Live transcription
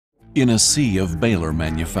In a sea of baler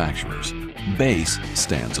manufacturers, Bace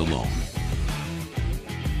stands alone.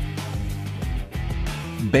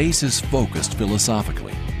 Bace is focused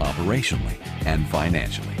philosophically, operationally, and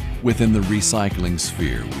financially within the recycling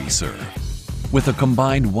sphere we serve. With a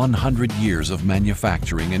combined 100 years of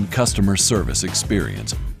manufacturing and customer service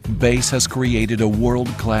experience, Bace has created a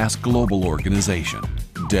world-class global organization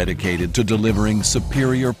dedicated to delivering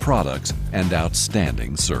superior products and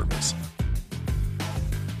outstanding service.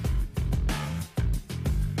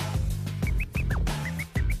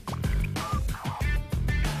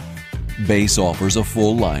 Bace offers a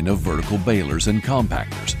full line of vertical balers and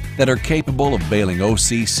compactors that are capable of baling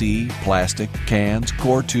OCC, plastic, cans,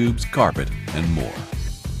 core tubes, carpet, and more.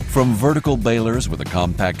 From vertical balers with a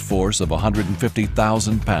compact force of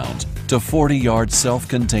 150,000 pounds to 40-yard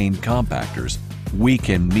self-contained compactors, we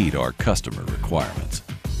can meet our customer requirements.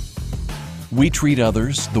 We treat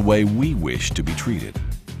others the way we wish to be treated.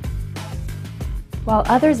 While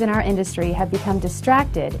others in our industry have become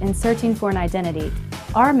distracted in searching for an identity,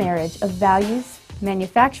 our marriage of values,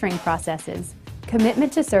 manufacturing processes,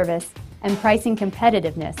 commitment to service, and pricing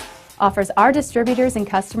competitiveness offers our distributors and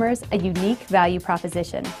customers a unique value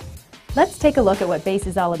proposition. Let's take a look at what Bace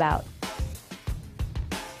is all about.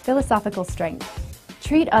 Philosophical strength.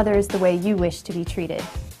 Treat others the way you wish to be treated.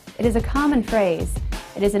 It is a common phrase.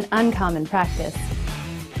 It is an uncommon practice.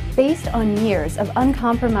 Based on years of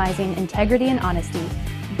uncompromising integrity and honesty,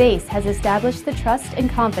 Bace has established the trust and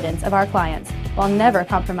confidence of our clients while never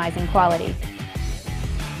compromising quality.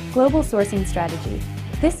 Global sourcing strategy.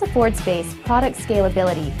 This affords Bace product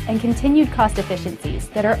scalability and continued cost efficiencies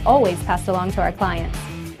that are always passed along to our clients.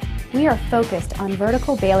 We are focused on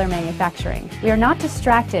vertical baler manufacturing. We are not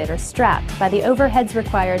distracted or strapped by the overheads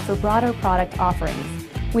required for broader product offerings.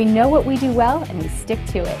 We know what we do well and we stick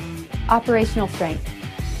to it. Operational strength.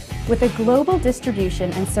 With a global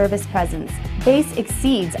distribution and service presence, Bace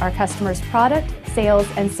exceeds our customers' product, sales,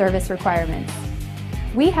 and service requirements.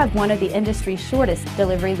 We have one of the industry's shortest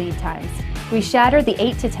delivery lead times. We shatter the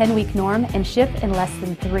 8 to 10 week norm and ship in less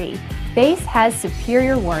than 3. Bace has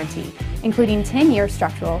superior warranty, including 10-year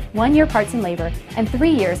structural, 1-year parts and labor, and 3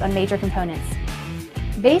 years on major components.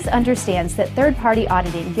 Bace understands that third-party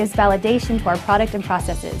auditing gives validation to our product and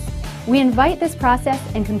processes. We invite this process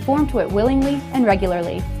and conform to it willingly and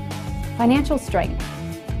regularly. Financial strength.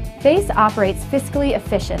 Bace operates fiscally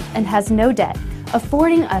efficient and has no debt,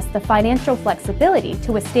 affording us the financial flexibility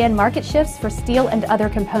to withstand market shifts for steel and other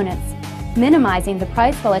components, minimizing the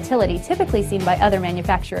price volatility typically seen by other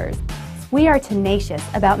manufacturers. We are tenacious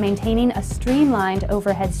about maintaining a streamlined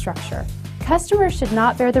overhead structure. Customers should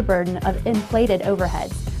not bear the burden of inflated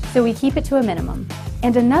overheads, so we keep it to a minimum.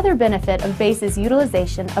 And another benefit of Bace's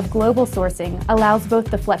utilization of global sourcing allows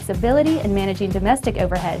both the flexibility in managing domestic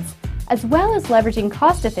overheads, as well as leveraging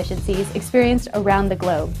cost efficiencies experienced around the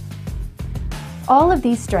globe. All of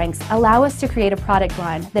these strengths allow us to create a product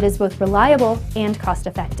line that is both reliable and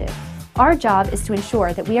cost-effective. Our job is to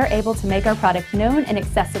ensure that we are able to make our product known and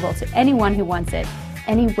accessible to anyone who wants it,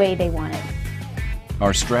 any way they want it.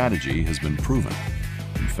 Our strategy has been proven.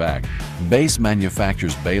 In fact, Bace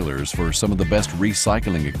manufactures balers for some of the best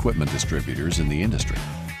recycling equipment distributors in the industry.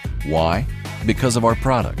 Why? Because of our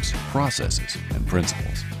products, processes, and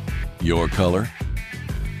principles. Your color,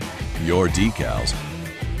 your decals,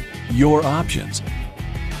 your options,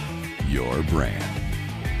 your brand.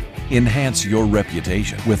 Enhance your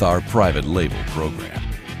reputation with our private label program,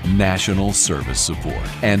 national service support,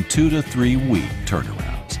 and 2 to 3 week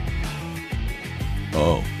turnarounds.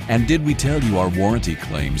 Oh, and did we tell you our warranty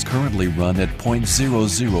claims currently run at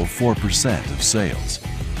 0.004% of sales?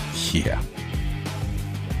 Yeah.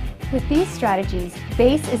 With these strategies,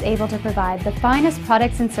 Bace is able to provide the finest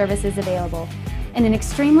products and services available. In an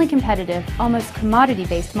extremely competitive, almost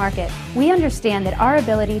commodity-based market, we understand that our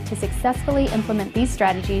ability to successfully implement these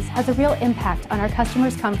strategies has a real impact on our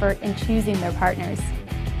customers' comfort in choosing their partners.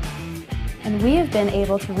 And we have been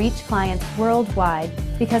able to reach clients worldwide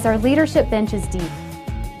because our leadership bench is deep.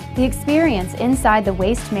 The experience inside the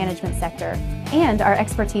waste management sector and our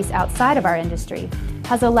expertise outside of our industry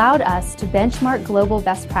has allowed us to benchmark global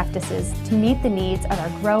best practices to meet the needs of our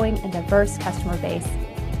growing and diverse customer base.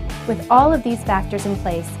 With all of these factors in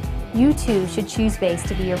place, you too should choose Bace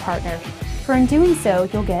to be your partner, for in doing so,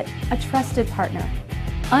 you'll get a trusted partner,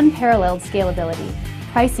 unparalleled scalability,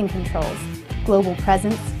 pricing controls, global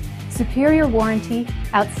presence, superior warranty,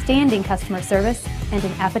 outstanding customer service, and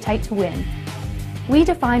an appetite to win. We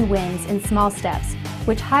define wins in small steps,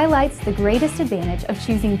 which highlights the greatest advantage of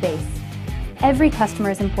choosing Bace. Every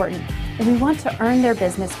customer is important, and we want to earn their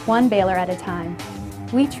business one baler at a time.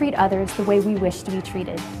 We treat others the way we wish to be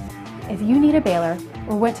treated. If you need a baler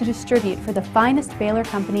or want to distribute for the finest baler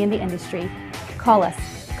company in the industry, call us.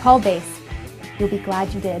 Call Bace. You'll be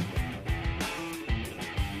glad you did.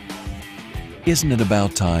 Isn't it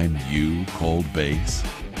about time you called Bace?